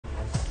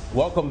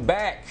Welcome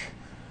back.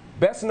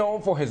 Best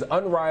known for his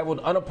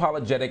unrivaled,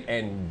 unapologetic,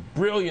 and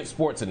brilliant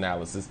sports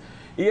analysis,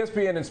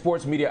 ESPN and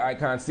sports media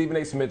icon Stephen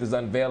A. Smith is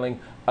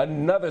unveiling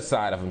another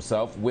side of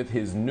himself with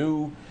his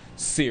new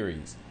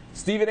series.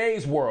 Stephen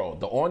A's World,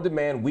 the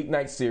on-demand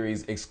weeknight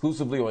series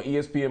exclusively on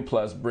ESPN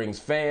Plus, brings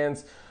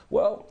fans,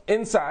 well,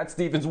 inside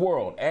Stephen's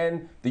world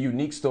and the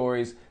unique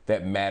stories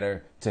that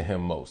matter to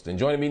him most. And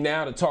joining me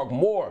now to talk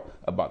more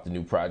about the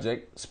new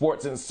project,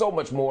 sports, and so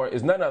much more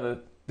is none other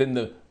than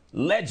the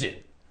legend,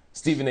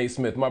 Stephen A.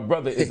 Smith. My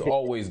brother, it's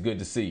always good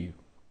to see you.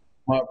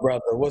 My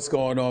brother, what's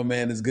going on,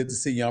 man? It's good to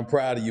see you. I'm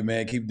proud of you,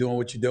 man. Keep doing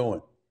what you're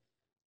doing.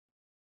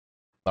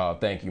 Oh,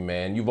 thank you,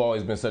 man. You've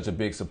always been such a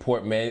big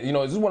support, man. You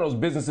know, this is one of those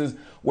businesses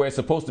where it's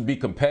supposed to be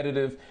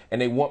competitive and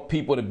they want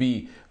people to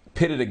be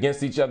pitted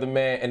against each other,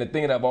 man. And the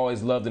thing that I've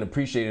always loved and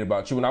appreciated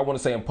about you, and I want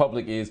to say in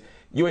public, is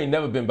you ain't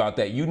never been about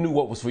that. You knew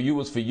what was for you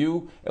was for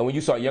you. And when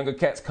you saw younger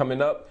cats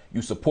coming up,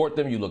 you support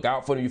them, you look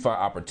out for them, you find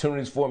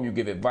opportunities for them, you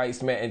give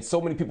advice, man. And so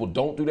many people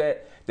don't do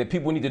that, that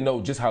people need to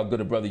know just how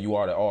good a brother you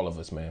are to all of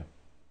us, man.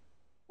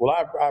 Well,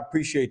 I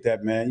appreciate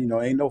that, man. You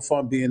know, ain't no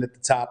fun being at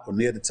the top or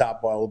near the top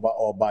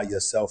all by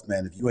yourself,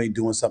 man. If you ain't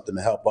doing something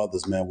to help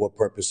others, man, what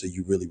purpose are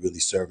you really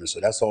serving?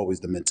 So that's always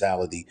the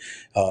mentality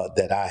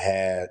that I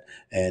had.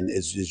 And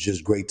it's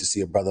just great to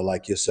see a brother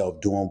like yourself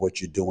doing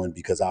what you're doing,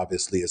 because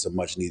obviously it's a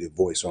much needed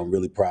voice. So I'm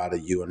really proud of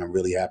you and I'm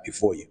really happy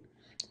for you.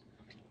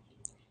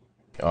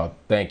 Oh,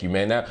 thank you,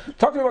 man. Now,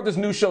 talk to me about this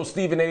new show,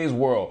 Stephen A's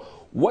World.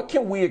 What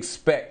can we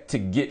expect to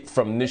get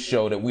from this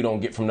show that we don't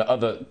get from the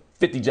other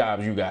 50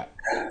 jobs you got?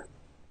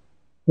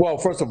 Well,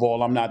 first of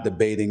all, I'm not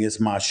debating. It's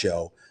my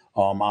show.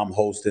 I'm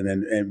hosting,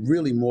 and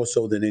really more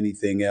so than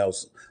anything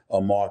else,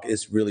 Mark,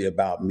 it's really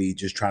about me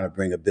just trying to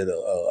bring a bit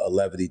of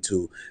levity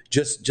to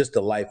just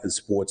the life in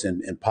sports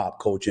and pop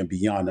culture and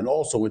beyond, and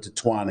also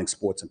intertwining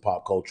sports and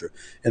pop culture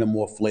in a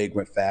more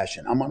flagrant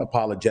fashion. I'm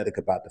unapologetic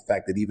about the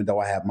fact that even though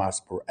I have my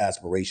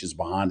aspirations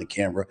behind the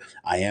camera,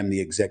 I am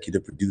the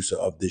executive producer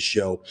of this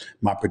show.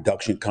 My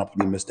production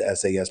company, Mr.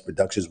 SAS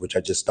Productions, which I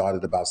just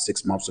started about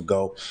 6 months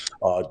ago,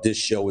 this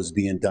show is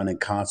being done in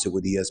concert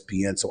with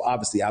ESPN. So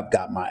obviously I've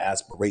got my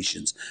aspirations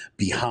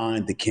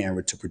behind the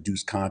camera to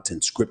produce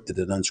content, scripted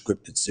and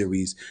unscripted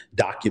series,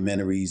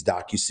 documentaries,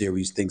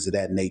 docuseries, things of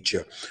that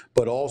nature.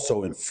 But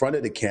also in front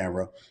of the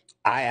camera,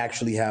 I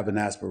actually have an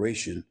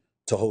aspiration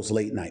to host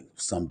late night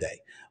someday.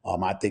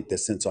 I think that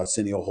since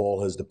Arsenio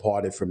Hall has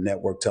departed from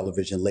network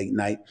television late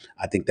night,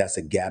 I think that's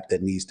a gap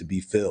that needs to be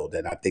filled.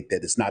 And I think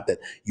that it's not that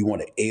you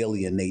want to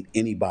alienate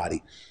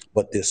anybody,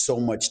 but there's so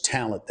much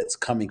talent that's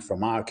coming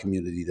from our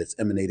community, that's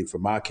emanating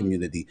from our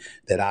community,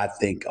 that I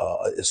think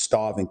is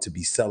starving to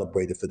be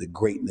celebrated for the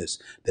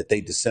greatness that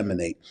they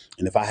disseminate.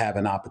 And if I have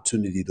an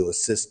opportunity to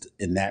assist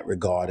in that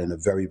regard in a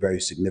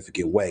very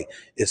significant way,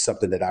 it's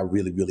something that I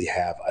really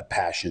have a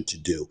passion to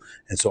do.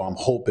 And so I'm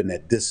hoping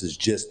that this is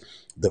just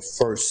the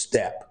first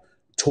step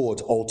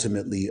towards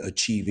ultimately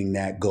achieving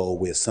that goal,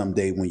 where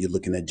someday when you're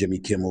looking at Jimmy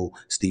Kimmel,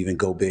 Stephen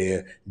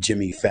Colbert,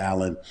 Jimmy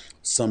Fallon,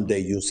 someday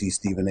you'll see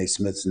Stephen A.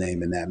 Smith's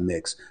name in that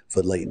mix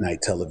for late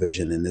night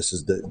television. And this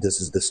is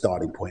the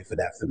starting point for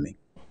that for me.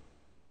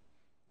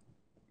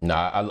 No,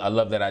 I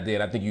love that idea,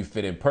 and I think you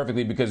fit in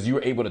perfectly because you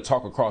were able to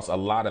talk across a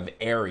lot of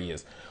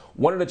areas.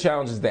 One of the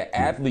challenges that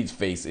athletes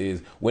face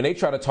is when they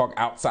try to talk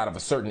outside of a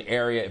certain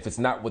area, if it's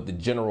not what the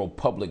general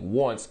public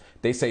wants,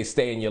 they say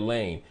stay in your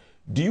lane.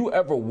 Do you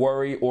ever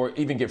worry or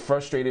even get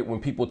frustrated when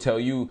people tell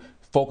you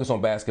focus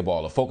on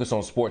basketball or focus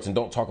on sports and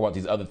don't talk about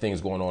these other things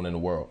going on in the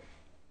world?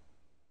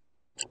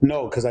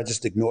 No, because I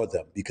just ignore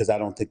them, because I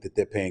don't think that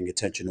they're paying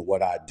attention to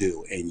what I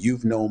do. And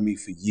you've known me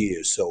for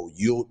years, so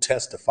you'll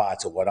testify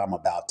to what I'm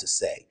about to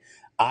say.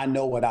 I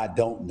know what I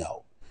don't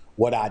know.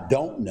 What I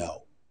don't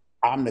know,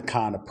 I'm the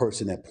kind of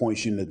person that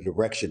points you in the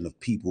direction of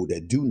people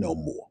that do know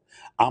more.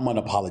 I'm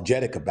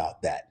unapologetic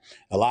about that.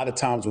 A lot of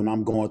times when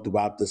I'm going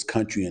throughout this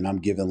country and I'm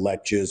giving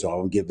lectures or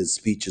I'm giving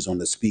speeches on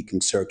the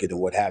speaking circuit and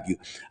what have you,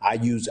 I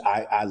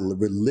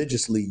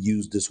religiously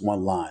use this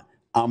one line: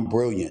 I'm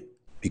brilliant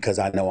because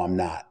I know I'm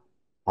not.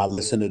 I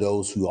listen to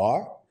those who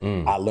are.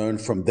 I learn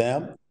from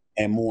them.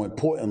 And more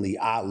importantly,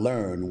 I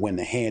learn when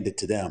to hand it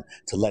to them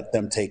to let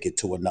them take it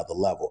to another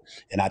level.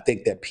 And I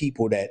think that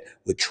people that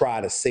would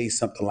try to say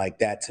something like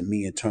that to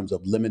me in terms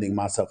of limiting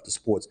myself to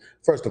sports,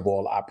 first of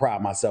all, I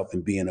pride myself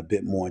in being a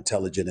bit more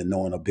intelligent and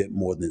knowing a bit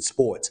more than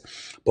sports.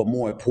 But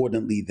more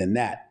importantly than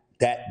that,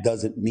 that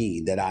doesn't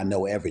mean that I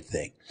know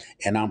everything.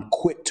 And I'm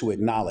quick to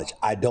acknowledge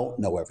I don't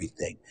know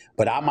everything,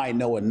 but I might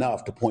know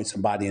enough to point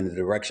somebody in the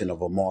direction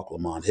of a Marc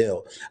Lamont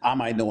Hill. I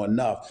might know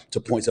enough to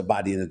point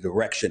somebody in the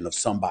direction of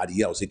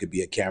somebody else. It could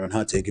be a Karen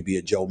Hunter. It could be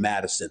a Joe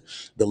Madison.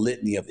 The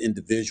litany of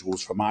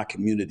individuals from our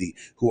community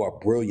who are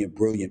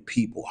brilliant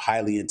people,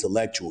 highly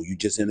intellectual. You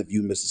just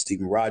interviewed Mr.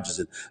 Stephen Rogers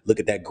and look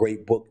at that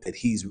great book that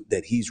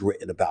he's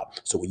written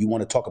about. So when you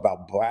want to talk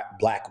about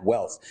black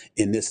wealth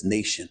in this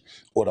nation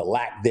or the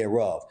lack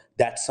thereof,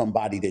 that's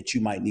somebody that you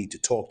might need to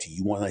talk to.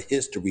 You want a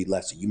history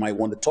lesson. You might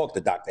want to talk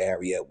to Dr.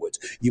 Harry Edwards.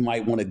 You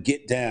might want to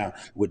get down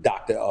with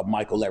Dr.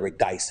 Michael Eric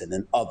Dyson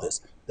and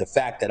others. The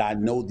fact that I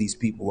know these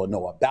people or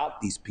know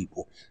about these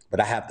people, but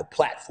I have the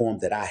platform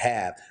that I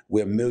have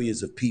where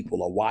millions of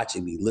people are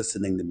watching me,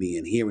 listening to me,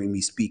 and hearing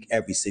me speak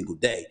every single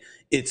day.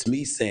 It's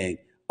me saying,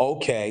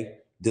 okay,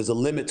 there's a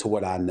limit to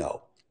what I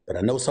know, but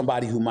I know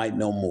somebody who might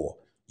know more.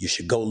 You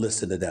should go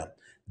listen to them.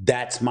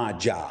 That's my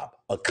job,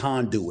 a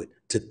conduit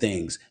to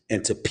things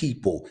and to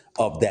people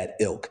of that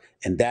ilk.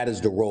 And that is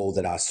the role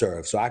that I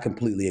serve. So I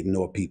completely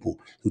ignore people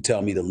who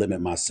tell me to limit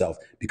myself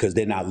because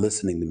they're not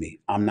listening to me.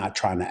 I'm not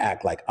trying to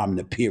act like I'm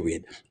the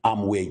period.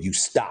 I'm where you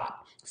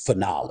stop for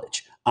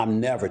knowledge.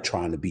 I'm never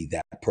trying to be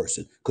that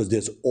person because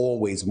there's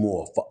always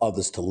more for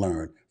others to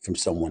learn from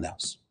someone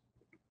else.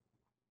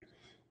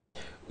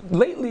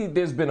 Lately,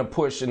 there's been a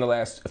push in the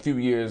last few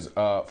years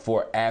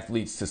for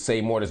athletes to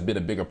say more. There's been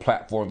a bigger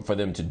platform for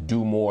them to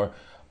do more.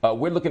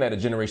 We're looking at a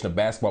generation of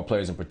basketball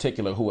players in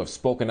particular who have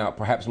spoken out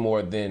perhaps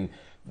more than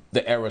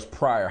the eras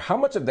prior. How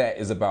much of that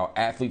is about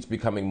athletes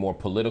becoming more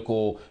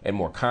political and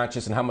more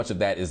conscious, and how much of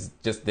that is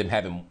just them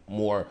having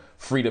more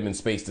freedom and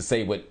space to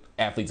say what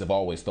athletes have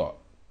always thought?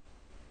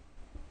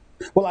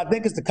 Well, I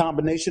think it's the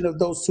combination of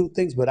those two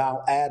things, but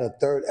I'll add a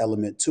third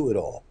element to it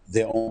all,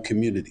 their own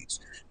communities.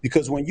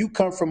 Because when you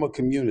come from a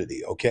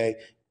community, okay,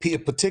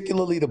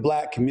 particularly the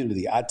black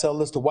community, I tell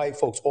this to white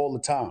folks all the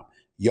time.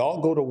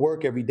 Y'all go to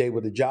work every day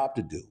with a job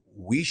to do.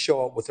 We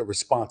show up with a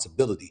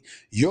responsibility.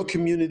 Your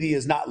community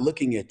is not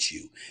looking at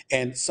you,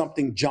 and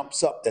something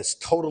jumps up that's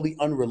totally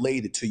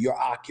unrelated to your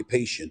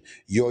occupation,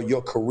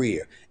 your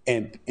career,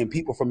 and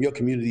people from your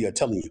community are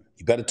telling you,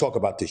 you better talk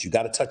about this. You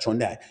got to touch on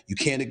that. You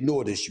can't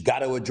ignore this. You got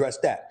to address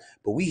that.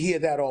 But we hear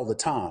that all the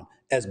time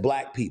as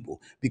black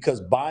people, because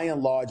by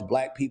and large,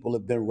 black people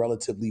have been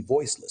relatively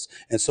voiceless.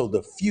 And so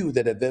the few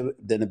that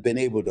have been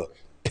able to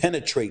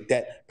penetrate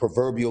that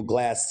proverbial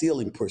glass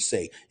ceiling per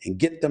se and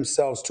get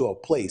themselves to a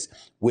place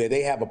where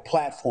they have a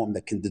platform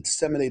that can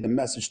disseminate a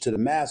message to the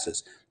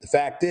masses. The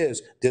fact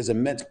is, there's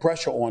immense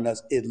pressure on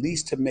us at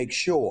least to make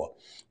sure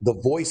the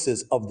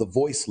voices of the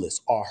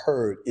voiceless are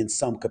heard in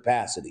some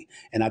capacity.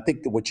 And I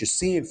think that what you're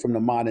seeing from the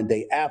modern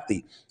day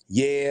athlete,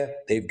 yeah,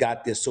 they've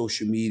got their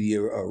social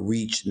media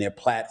reach and their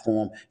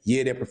platform.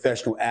 Yeah, they're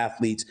professional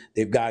athletes.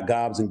 They've got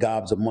gobs and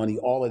gobs of money.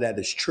 All of that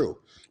is true.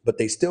 But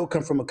they still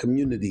come from a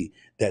community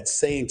that's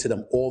saying to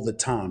them all the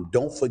time,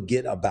 don't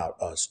forget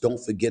about us.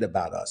 Don't forget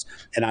about us.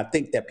 And I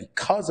think that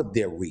because of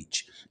their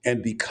reach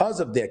and because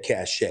of their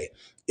cachet,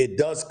 it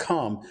does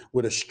come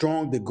with a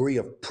strong degree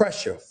of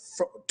pressure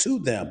to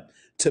them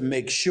to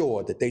make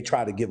sure that they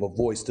try to give a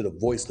voice to the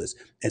voiceless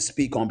and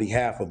speak on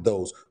behalf of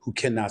those who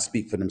cannot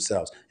speak for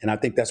themselves. And I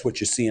think that's what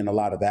you're seeing a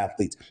lot of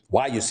athletes,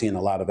 why you're seeing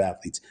a lot of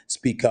athletes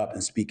speak up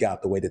and speak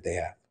out the way that they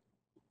have.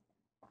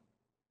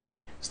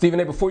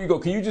 Stephen A., before you go,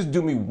 can you just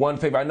do me one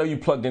favor? I know you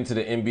plugged into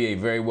the NBA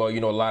very well. You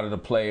know a lot of the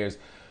players.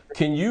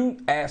 Can you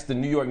ask the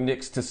New York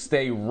Knicks to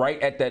stay right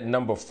at that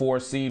number 4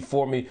 seed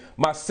for me?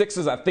 My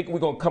Sixers, I think we're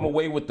going to come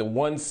away with the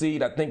 1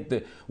 seed. I think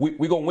that we're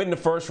going to win the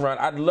first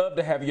round. I'd love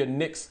to have your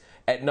Knicks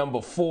at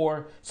number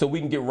 4 so we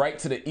can get right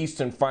to the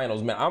Eastern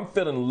Finals, man. I'm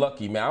feeling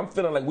lucky, man. I'm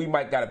feeling like we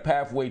might got a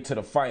pathway to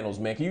the finals,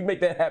 man. Can you make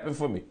that happen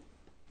for me?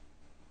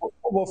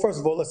 Well, first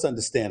of all, let's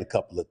understand a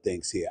couple of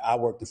things here. I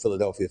worked in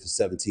Philadelphia for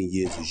 17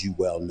 years, as you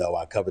well know.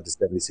 I covered the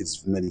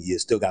 76ers for many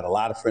years. Still got a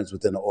lot of friends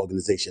within the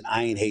organization.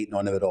 I ain't hating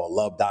on them at all.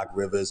 Love Doc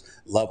Rivers.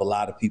 Love a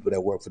lot of people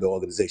that work for the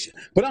organization.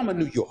 But I'm a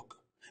New Yorker,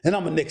 and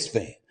I'm a Knicks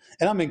fan.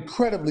 And I'm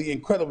incredibly,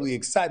 incredibly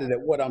excited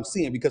at what I'm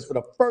seeing because for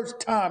the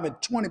first time in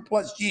 20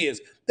 plus years,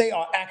 they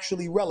are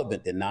actually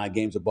relevant. They're 9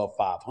 games above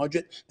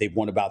 500. They've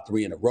won about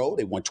 3 in a row.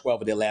 They won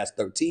 12 of their last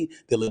 13.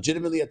 They're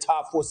legitimately a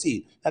top 4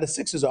 seed. Now, the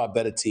Sixers are a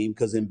better team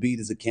because Embiid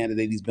is a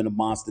candidate. He's been a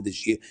monster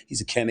this year. He's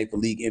a candidate for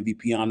league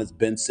MVP honors.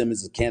 Ben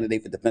Simmons is a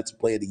candidate for Defensive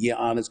Player of the Year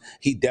honors.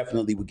 He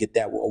definitely would get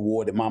that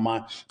award in my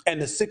mind. And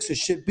the Sixers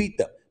should beat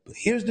them. But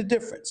here's the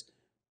difference.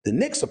 The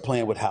Knicks are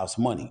playing with house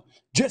money.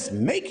 Just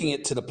making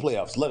it to the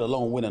playoffs, let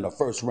alone winning a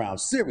first round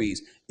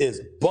series,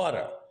 is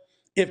butter.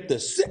 If the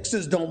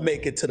Sixers don't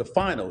make it to the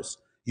finals,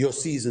 your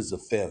season's a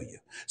failure.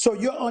 So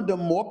you're under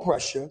more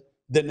pressure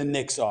than the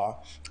Knicks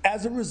are.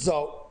 As a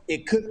result,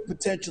 it could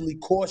potentially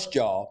cost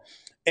y'all,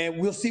 and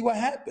we'll see what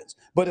happens.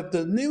 But if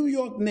the New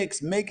York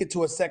Knicks make it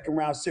to a second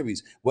round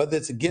series, whether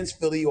it's against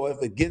Philly or if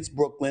against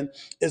Brooklyn,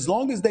 as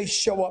long as they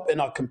show up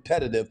and are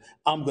competitive,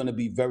 I'm going to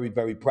be very,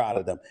 very proud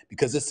of them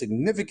because it's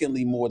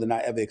significantly more than I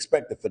ever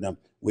expected for them.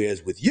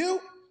 Whereas with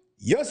you,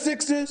 your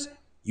Sixers,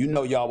 you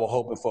know y'all were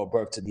hoping for a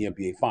berth to the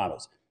NBA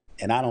Finals.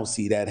 And I don't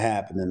see that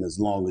happening as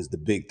long as the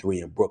big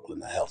 3 in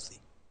Brooklyn are healthy.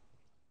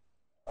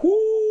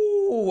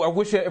 Ooh, I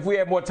wish if we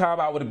had more time,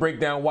 I would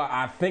break down why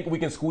I think we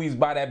can squeeze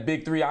by that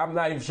big 3. I'm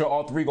not even sure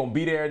all 3 going to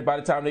be there by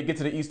the time they get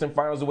to the Eastern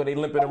Finals the way they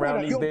limping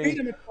around these days.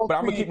 But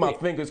I'm going to keep my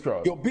fingers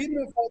crossed. You'll beat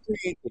them if all 3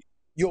 ain't there.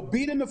 You'll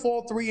beat them if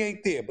all 3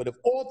 ain't there. But if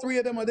all 3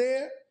 of them are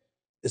there,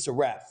 it's a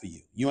wrap for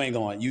you. You ain't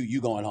going. You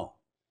going home.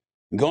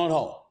 You're going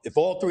home. If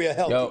all 3 are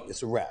healthy,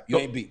 it's a wrap. You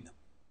ain't beating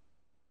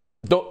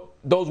them.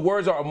 those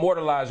words are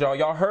immortalized, y'all.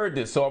 Y'all heard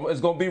this, so it's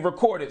going to be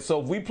recorded.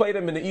 So if we play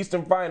them in the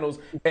Eastern Finals,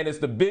 and it's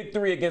the big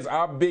three against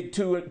our big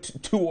two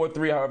or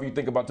three, however you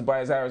think about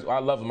Tobias Harris, I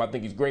love him. I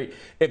think he's great.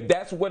 If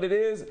that's what it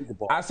is,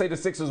 I say the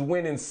Sixers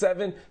win in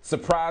 7,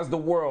 surprise the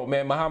world,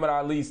 man, Muhammad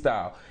Ali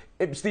style.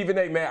 Stephen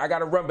A, man, I got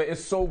to run, but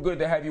it's so good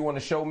to have you on the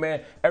show,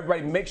 man.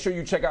 Everybody, make sure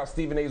you check out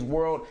Stephen A's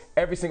World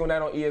every single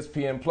night on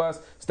ESPN+.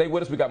 Stay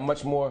with us. We got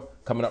much more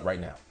coming up right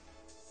now.